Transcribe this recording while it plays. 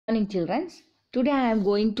Morning children. Today I am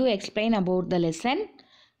going to explain about the lesson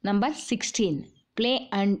number 16, play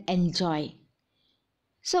and enjoy.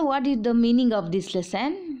 So what is the meaning of this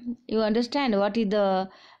lesson? You understand what is the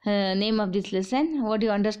name of this lesson? What do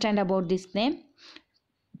you understand about this name?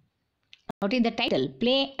 What is the title?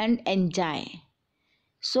 Play and enjoy.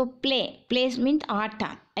 So play means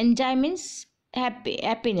aata, enjoy means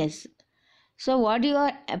happiness. So what do you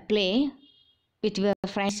play with your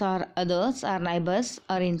friends or others or neighbors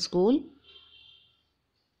or in school?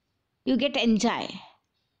 You get enjoy,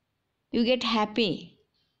 you get happy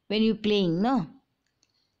when you playing, no?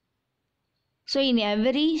 So in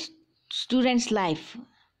every student's life,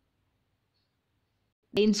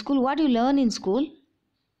 in school, what you learn in school?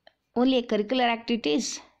 Only a curricular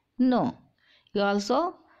activities? No, you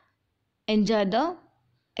also enjoy the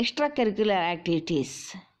extracurricular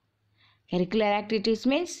activities. Curricular activities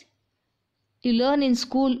means you learn in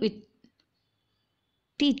school with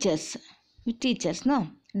teachers, no?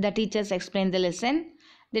 The teachers explain the lesson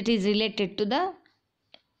that is related to the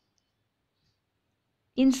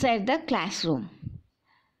inside the classroom.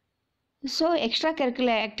 So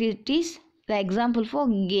extracurricular activities, the example for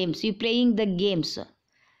games, you playing the games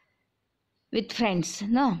with friends,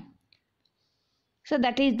 no? So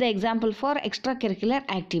that is the example for extracurricular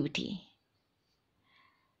activity.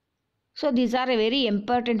 So these are very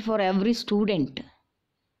important for every student.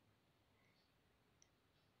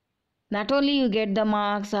 Not only you get the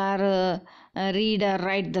marks or read or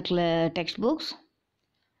write the textbooks,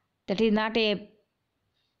 that is not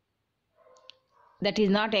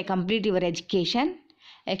a complete your education.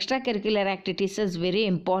 Extracurricular activities is very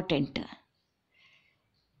important.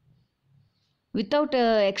 Without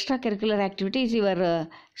extracurricular activities, your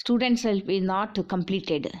student self is not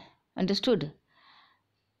completed. Understood?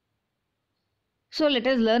 So let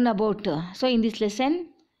us learn about. So in this lesson,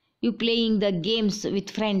 you playing the games with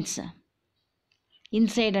friends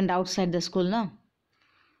inside and outside the school, no?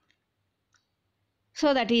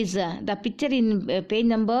 So that is the picture in page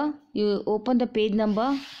number. You open the page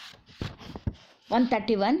number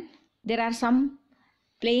 131. There are some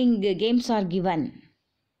playing games are given.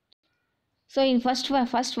 So in first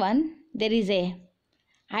one there is a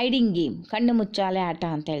hiding game, ಕಣ್ಣು ಮುಚ್ಚಾಲೆ ಆಟ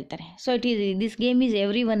ಅಂತ ಹೇಳ್ತಾರೆ. So this game is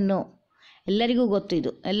every one no, ಎಲ್ಲರಿಗೂ ಗೊತ್ತು.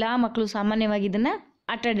 ಇದು ಎಲ್ಲ ಮಕ್ಕಳು ಸಾಮಾನ್ಯವಾಗಿ ಇದನ್ನು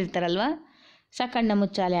ಆಟ ಆಡಿರ್ತಾರಲ್ವ. ಕಣ್ಣು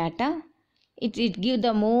ಮುಚ್ಚಾಲೆ ಆಟ, it give the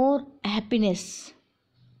more happiness.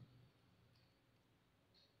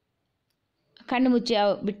 ಕಣ್ಣು ಮುಚ್ಚಿ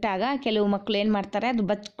ಬಿಟ್ಟಾಗ ಕೆಲವು ಮಕ್ಕಳು ಏನು ಮಾಡ್ತಾರೆ, ಅದು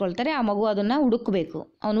ಬಚ್ಕೊಳ್ತಾರೆ. ಆ ಮಗು ಅದನ್ನು ಹುಡುಕಬೇಕು.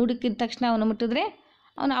 ಅವನು ಹುಡುಕಿದ ತಕ್ಷಣ ಅವನು ಮುಟ್ಟಿದ್ರೆ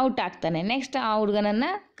ಅವನು ಔಟ್ ಆಗ್ತಾನೆ. ನೆಕ್ಸ್ಟ್ ಆ ಹುಡುಗನನ್ನು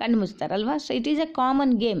ಕಣ್ಣು ಮುಚ್ತಾರಲ್ವ. So it is A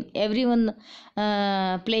common game, every one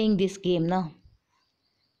playing this game no.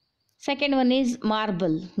 Second one is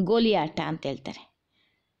marble, ಗೋಲಿ ಆಟ ಅಂತ ಹೇಳ್ತಾರೆ.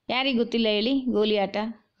 ಯಾರಿಗೆ ಗೊತ್ತಿಲ್ಲ ಹೇಳಿ ಗೋಲಿ ಆಟ,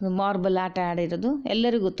 ಮಾರ್ಬಲ್ ಆಟ ಆಡಿರೋದು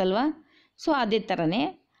ಎಲ್ಲರಿಗೂ ಗೊತ್ತಲ್ವಾ. ಸೊ ಅದೇ ಥರನೇ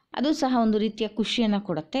ಅದು ಸಹ ಒಂದು ರೀತಿಯ ಖುಷಿಯನ್ನು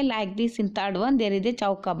ಕೊಡುತ್ತೆ. Like this in third one there is A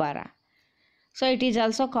ಚೌಕಾಬಾರ. So it is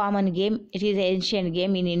also common game. It is an ancient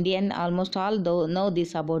game in Indian. Almost all know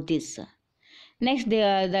this about this. Next, there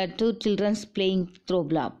are the two children playing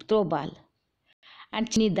throw ball and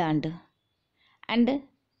chinidand and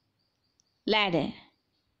ladder.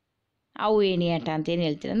 How any ata anta ಏನು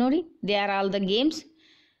ಹೇಳ್ತೀರಾ ನೋಡಿ. They are all the games.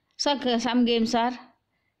 So some games are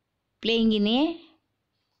playing in a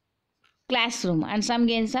classroom and some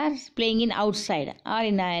games are playing in outside or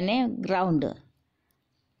in a ground.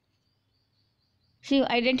 So you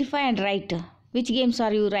identify and write which games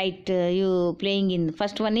are you playing in.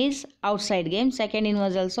 First one is outside game, second one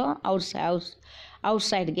was also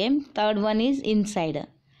outside game, third one is inside,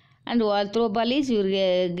 and throw ball is your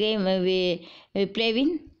game we play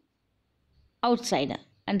in outside,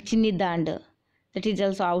 and chinnidand, that is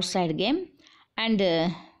also outside game, and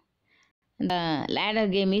the ladder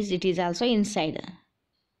game is, it is also inside.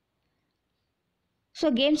 So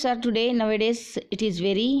games are today nowadays it is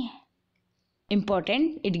very important.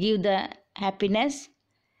 It gives the happiness.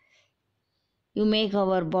 You make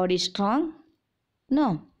our body strong, no,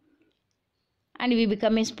 and we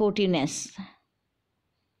become a sportiveness.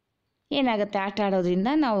 ಏನಾಗುತ್ತೆ ಆಟ ಆಡೋದ್ರಿಂದ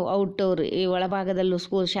ನಾವು outdoor ಈ ಒಳಭಾಗದಲ್ಲೂ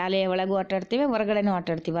ಶಾಲೆಯ ಒಳಗೂ ಆಟ ಆಡ್ತೀವಿ, ಹೊರಗಡೆನೂ ಆಟ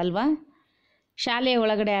ಆಡ್ತೀವಿ ಅಲ್ವಾ. ಶಾಲೆಯ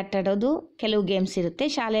ಒಳಗಡೆ ಆಟ ಆಡೋದು ಕೆಲವು ಗೇಮ್ಸ್ ಇರುತ್ತೆ,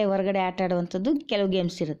 ಶಾಲೆಯ ಹೊರಗಡೆ ಆಟ ಆಡುವಂಥದ್ದು ಕೆಲವು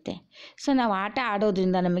ಗೇಮ್ಸ್ ಇರುತ್ತೆ. ಸೊ ನಾವು ಆಟ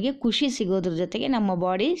ಆಡೋದ್ರಿಂದ ನಮಗೆ ಖುಷಿ ಸಿಗೋದ್ರ ಜೊತೆಗೆ ನಮ್ಮ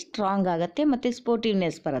ಬಾಡಿ ಸ್ಟ್ರಾಂಗ್ ಆಗುತ್ತೆ ಮತ್ತು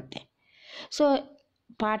ಸ್ಪೋರ್ಟಿವ್ನೆಸ್ ಬರುತ್ತೆ. ಸೊ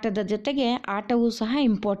ಪಾಠದ ಜೊತೆಗೆ ಆಟವೂ ಸಹ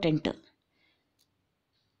ಇಂಪಾರ್ಟೆಂಟ್.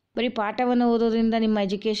 ಬರೀ ಪಾಠವನ್ನು ಓದೋದ್ರಿಂದ ನಿಮ್ಮ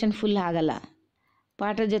ಎಜುಕೇಷನ್ ಫುಲ್ ಆಗಲ್ಲ.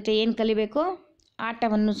 ಪಾಠದ ಜೊತೆ ಏನು ಕಲಿಬೇಕು,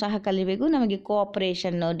 ಆಟವನ್ನು ಸಹ ಕಲಿಬೇಕು. ನಮಗೆ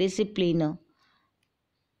ಕೋಆಪ್ರೇಷನ್ನು, ಡಿಸಿಪ್ಲೀನು,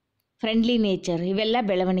 ಫ್ರೆಂಡ್ಲಿ ನೇಚರ್ ಇವೆಲ್ಲ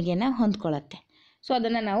ಬೆಳವಣಿಗೆನ ಹೊಂದ್ಕೊಳ್ಳುತ್ತೆ. ಸೊ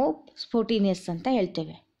ಅದನ್ನು ನಾವು ಸ್ಪೋರ್ಟಿನೆಸ್ ಅಂತ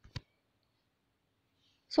ಹೇಳ್ತೇವೆ.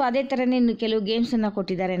 ಸೊ ಅದೇ ಥರನೇ ಇನ್ನು ಕೆಲವು ಗೇಮ್ಸನ್ನು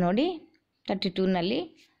ಕೊಟ್ಟಿದ್ದಾರೆ ನೋಡಿ 32ನಲ್ಲಿ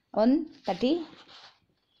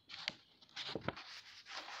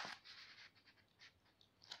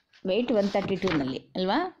 132ನಲ್ಲಿ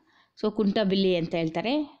ಅಲ್ವಾ. ಸೊ ಕುಂಟಬಿಲ್ಲಿ ಅಂತ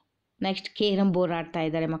ಹೇಳ್ತಾರೆ. ನೆಕ್ಸ್ಟ್ ಕೇರಮ್ ಬೋರ್ಡ್ ಆಡ್ತಾ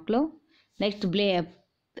ಇದ್ದಾರೆ ಮಕ್ಕಳು. Next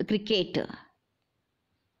cricket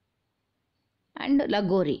and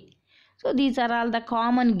lagori. So these are all the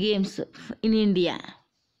common games in India.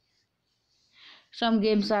 Some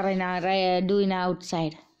games are in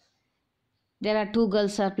outside. There are 2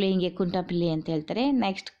 girls are playing a kuntapilli ಅಂತ ಹೇಳ್ತಾರೆ.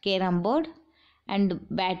 Next carom board and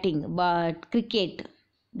batting, but cricket.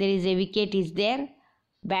 There is a wicket is there,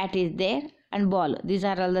 bat is there and ball. These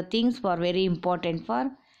are all the things for very important for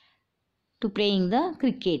to playing the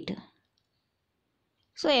cricket.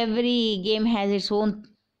 So every game has its own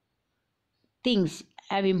things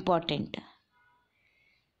have important.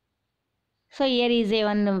 So here is a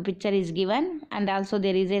one picture is given and also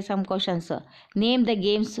there is a some questions. Name the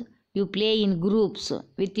games you play in groups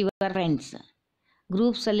with your friends.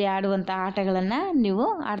 Groups ಅಲ್ಲಿ ಆಡುವಂಥ ಆಟಗಳನ್ನು ನೀವು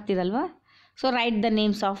ಆಡ್ತೀರಲ್ವ. So right the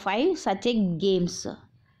names of 5 such a games.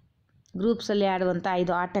 ಗ್ರೂಪ್ಸಲ್ಲಿ ಆಡುವಂಥ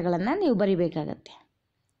 5 ಆಟಗಳನ್ನು ನೀವು ಬರಿಬೇಕಾಗತ್ತೆ.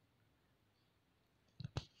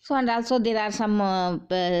 So and also there are some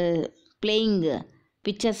playing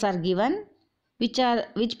pictures are given.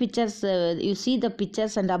 Which pictures U C the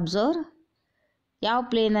pictures and observe. ಯಾವ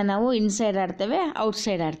ಪ್ಲೇನ ನಾವು inside ಆಡ್ತೇವೆ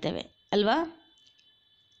ಔಟ್ಸೈಡ್ ಆಡ್ತೇವೆ ಅಲ್ವಾ.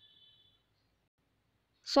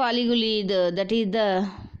 So ಅಲಿಗುಲಿ that is the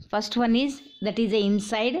first one is that is A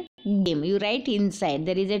inside game. You right inside.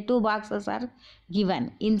 There is A 2 boxes are given,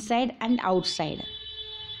 inside and outside.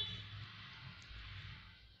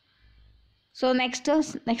 So next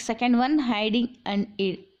second one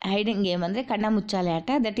hiding game ಅಂದರೆ ಕಣ್ಣ ಮುಚ್ಚಾಲೆ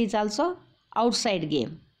ಆಟ. That is also outside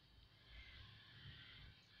game.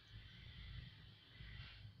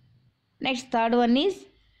 Next third one is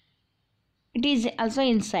it is also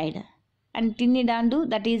inside, and tinny dandu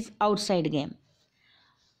that is outside game.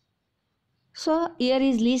 So here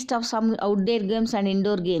is list of some outdoor games and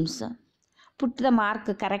indoor games. Put the mark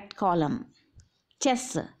correct column. Chess,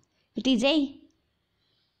 it is a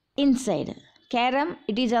inside. Carom,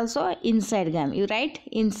 it is also inside game. You write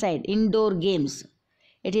inside. Indoor games.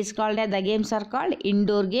 It is called the games are called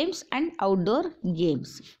indoor games and outdoor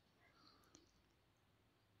games.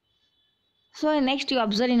 So next you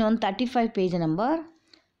observe in 135 page number.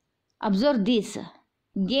 Observe this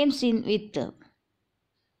games in with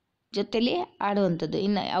ಜೊತೆಲಿ ಆಡುವಂಥದ್ದು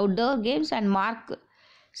ಇನ್ outdoor games and mark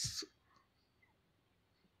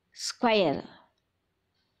square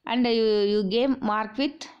and you game mark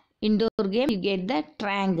with indoor game you get the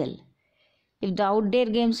triangle. If the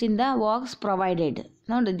outdoor games in the box provided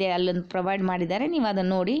ನೋಡಿ ಅಲ್ಲೊಂದು provide ಮಾಡಿದ್ದಾರೆ, ನೀವು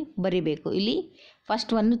ಅದನ್ನು ನೋಡಿ ಬರಿಬೇಕು. ಇಲ್ಲಿ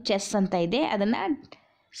first ಒಂದು ಚೆಸ್ ಅಂತ ಇದೆ, ಅದನ್ನು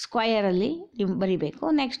ಸ್ಕ್ವಯರಲ್ಲಿ ನೀವು ಬರಿಬೇಕು.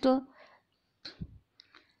 Next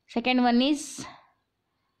second one is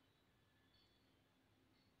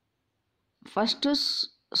first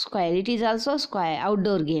square. It is also square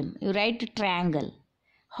outdoor game. You right triangle.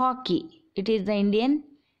 Hockey, it is the Indian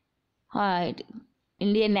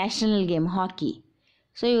national game hockey.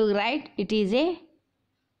 So you right it is A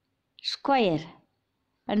square.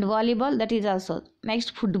 And volleyball that is also.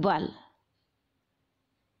 Next football.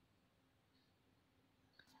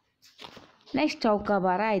 Next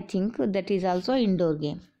Chaukabara, I think that is also indoor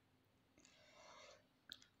game.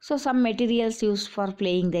 So some materials used for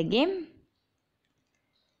playing the game.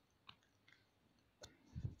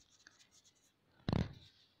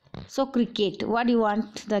 So cricket, what do you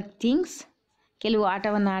want the things? ಕೆಲವು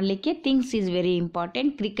ಆಟವನ್ನು ಆಡಲಿಕ್ಕೆ things is very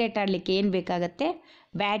important. Cricket ಆಡಲಿಕ್ಕೆ ಏನು ಬೇಕಾಗತ್ತೆ?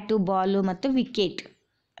 Bat, Balu ಮತ್ತು wicket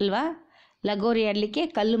ಅಲ್ವಾ. ಲಗೋರಿ ಆಡಲಿಕ್ಕೆ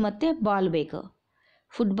ಕಲ್ಲು ಮತ್ತು ಬಾಲ್ ಬೇಕು.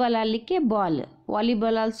 ಫುಟ್ಬಾಲ್ ಆಡಲಿಕ್ಕೆ ball.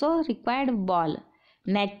 Volleyball also required ball.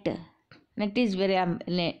 Net is very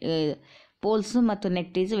poles ಮತ್ತು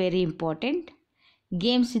net is very important.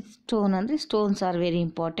 Games is stone ಅಂದರೆ stones are very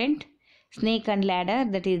important. Snake and ladder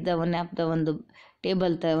that is the one of the ಒಂದು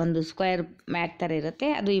table ಒಂದು square mat ಥರ ಇರುತ್ತೆ,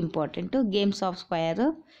 ಅದು important. Games of square,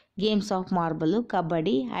 games of ಮಾರ್ಬಲು,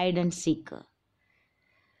 kabaddi, hide and seek.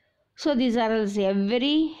 So these are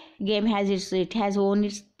every game it has own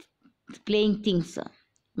its playing things.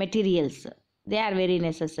 Materials, they are very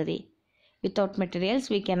necessary. Without materials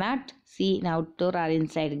we cannot see in outdoor or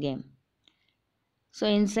inside game. So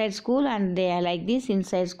inside school and they are like this,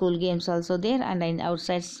 inside school games also there, and in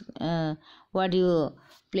outside what you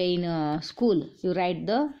play in school you write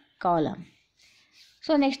the column.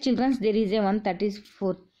 So next children, there is a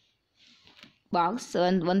 134 box,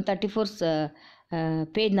 134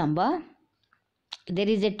 page number.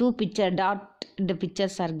 There is a 2 picture dot, the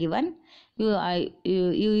pictures are given.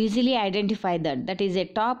 You easily identify that is a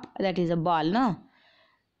top, that is a ball, no?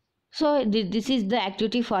 So this is the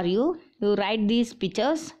activity for you. You write these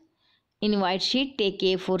pictures in white sheet, take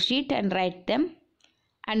A4 sheet and write them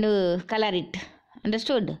and color it.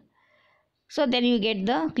 Understood? So then you get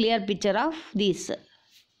the clear picture of this.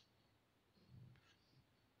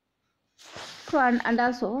 So and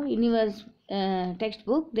also in your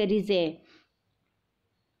textbook there is a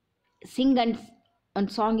sing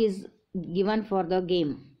and song is given for the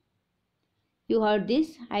game. You heard this?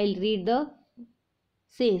 I'll read the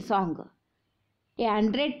song.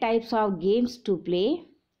 100 types of games to play,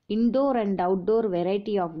 indoor and outdoor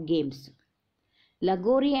variety of games.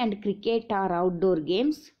 Lagori and cricket are outdoor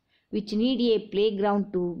games which need a playground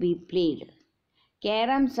to be played.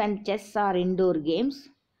 Caroms and chess are indoor games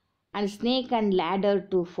and snake and ladder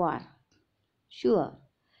too far. Sure,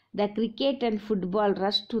 the cricket and football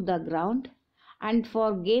rush to the ground and for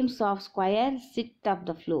games of square sit on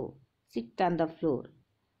the floor.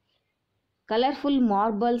 Colorful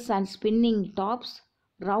marbles and spinning tops,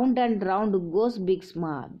 round and round goes big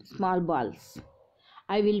small balls.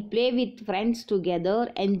 I will play with friends together,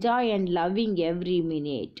 enjoy and loving every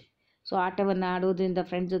minute. So ಆಟವನ್ನು ಆಡೋದ್ರಿಂದ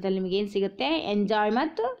friends ಜೊತೆ ನಿಮಗೆ ಏನು ಸಿಗುತ್ತೆ? Enjoy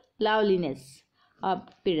ಮತ್ತು ಲವ್ಲಿನೆಸ್ ಆ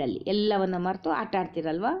ಪೀರಿಯಡಲ್ಲಿ ಎಲ್ಲವನ್ನು ಮರೆತು ಆಟ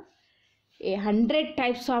ಆಡ್ತೀರಲ್ವ. 100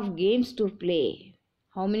 types of games to play.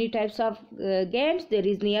 How many types of games? There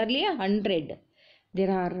is nearly 100.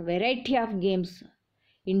 There are variety of games.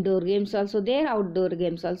 Indoor games also there, outdoor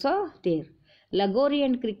games also there. Lagori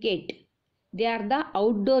and cricket, they are the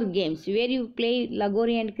outdoor games where you play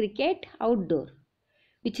lagori and cricket outdoor,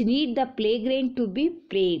 which need the playground to be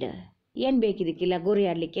played. ಏನು ಬೇಕಿದಕ್ಕೆ ಲಗೋರಿ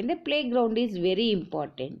ಆಡಲಿಕ್ಕೆ ಅಂದರೆ playground is very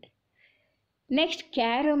important. Next,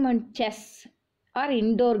 carom and chess are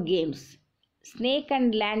indoor games. Snake and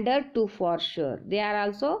ladder too for sure. They are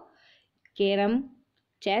also carom,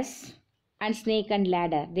 chess and snake and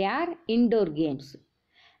ladder. They are indoor games.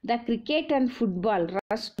 The cricket and football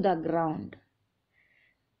rush to the ground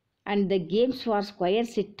and the games for square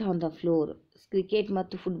sit on the floor. Cricket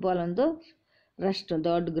ಮತ್ತು football ಒಂದು Rust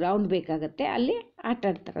ದೊಡ್ಡ ground ಬೇಕಾಗತ್ತೆ, ಅಲ್ಲಿ ಆಟ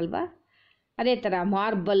ಆಡ್ತಾರಲ್ವ. ಅದೇ ಥರ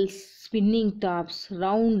marbles, spinning tops,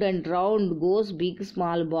 round and round goes big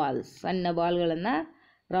small balls. ಸಣ್ಣ ಬಾಲ್ಗಳನ್ನು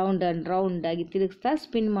round and round ಆಗಿ ತಿರುಗಿಸ್ತಾ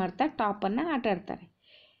ಸ್ಪಿನ್ ಮಾಡ್ತಾ ಟಾಪನ್ನು ಆಟ ಆಡ್ತಾರೆ.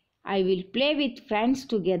 I will play with friends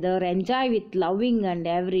together, enjoy with loving and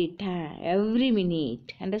every minute.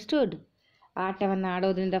 Understood? ಆಟವನ್ನು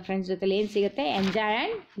ಆಡೋದ್ರಿಂದ ಫ್ರೆಂಡ್ಸ್ ಜೊತೆಲಿ ಏನು ಸಿಗುತ್ತೆ? Enjoy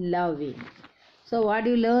and loving. So what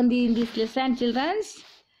you learn in this lesson children's?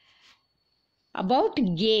 About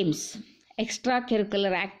games, extra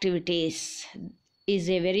curricular activities is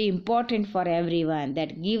a very important for everyone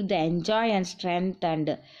that give the enjoy and strength and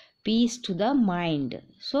peace to the mind.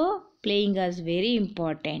 So playing is very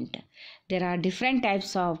important. There are different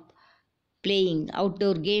types of playing,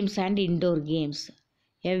 outdoor games and indoor games.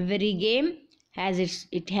 Every game has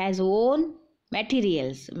it has own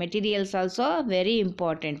materials also very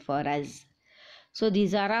important for us. So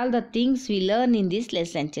these are all the things we learn in this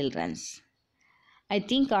lesson, children. I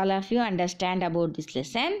think all of you understand about this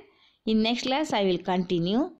lesson. In next class I will continue.